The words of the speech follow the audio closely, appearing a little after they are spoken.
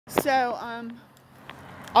So,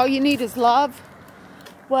 all you need is love.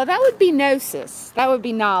 Well, that would be gnosis. That would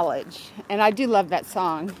be knowledge. And I do love that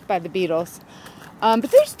song by the Beatles.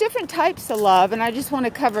 But there's different types of love, and I just want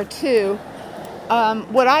to cover two.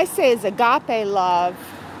 What I say is agape love.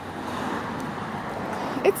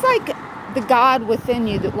 It's like the God within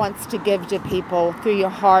you that wants to give to people through your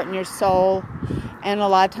heart and your soul, and a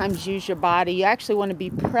lot of times use your body. You actually want to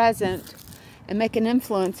be present and make an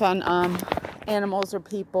influence on animals or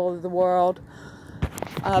people of the world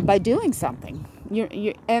by doing something.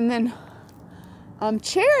 And then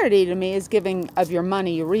charity to me is giving of your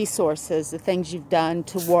money, your resources, the things you've done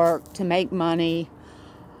to work, to make money.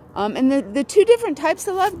 And the two different types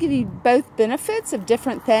of love give you both benefits of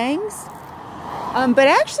different things. But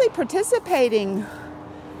actually participating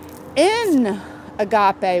in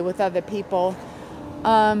agape with other people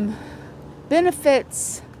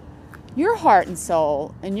benefits your heart and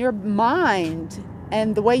soul and your mind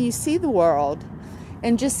and the way you see the world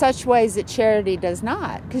in just such ways that charity does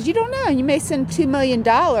not. Because you don't know, you may send $2 million,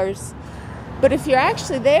 but if you're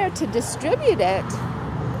actually there to distribute it,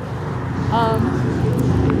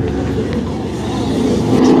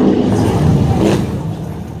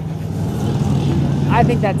 I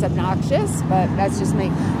think that's obnoxious, but that's just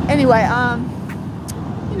me. Anyway,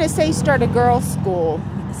 say you start a girls' school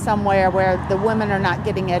somewhere where the women are not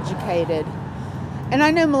getting educated. And I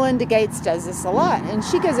know Melinda Gates does this a lot, and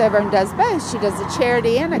she goes over and does both. She does the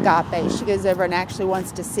charity and agape. She goes over and actually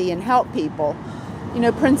wants to see and help people.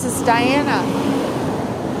 Princess Diana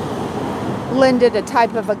lended a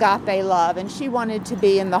type of agape love, and she wanted to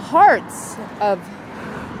be in the hearts of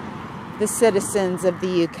the citizens of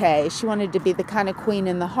the UK. She wanted to be the kind of queen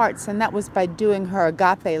in the hearts, and that was by doing her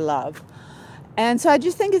agape love. And so I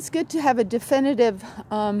just think it's good to have a definitive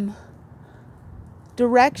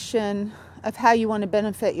direction of how you want to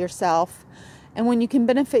benefit yourself. And when you can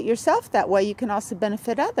benefit yourself that way, you can also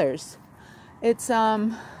benefit others. It's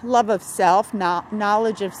love of self,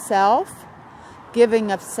 knowledge of self,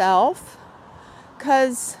 giving of self.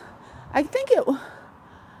 Because I think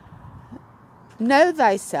know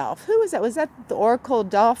thyself. Who was that? Was that the Oracle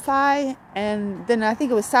Delphi? And then I think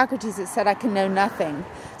it was Socrates that said, I can know nothing.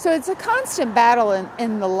 So it's a constant battle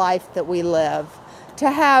in the life that we live. To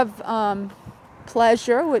have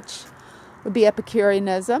pleasure, which would be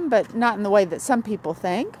Epicureanism, but not in the way that some people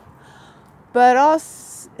think. But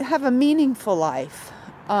also have a meaningful life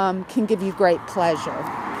can give you great pleasure.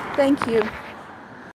 Thank you.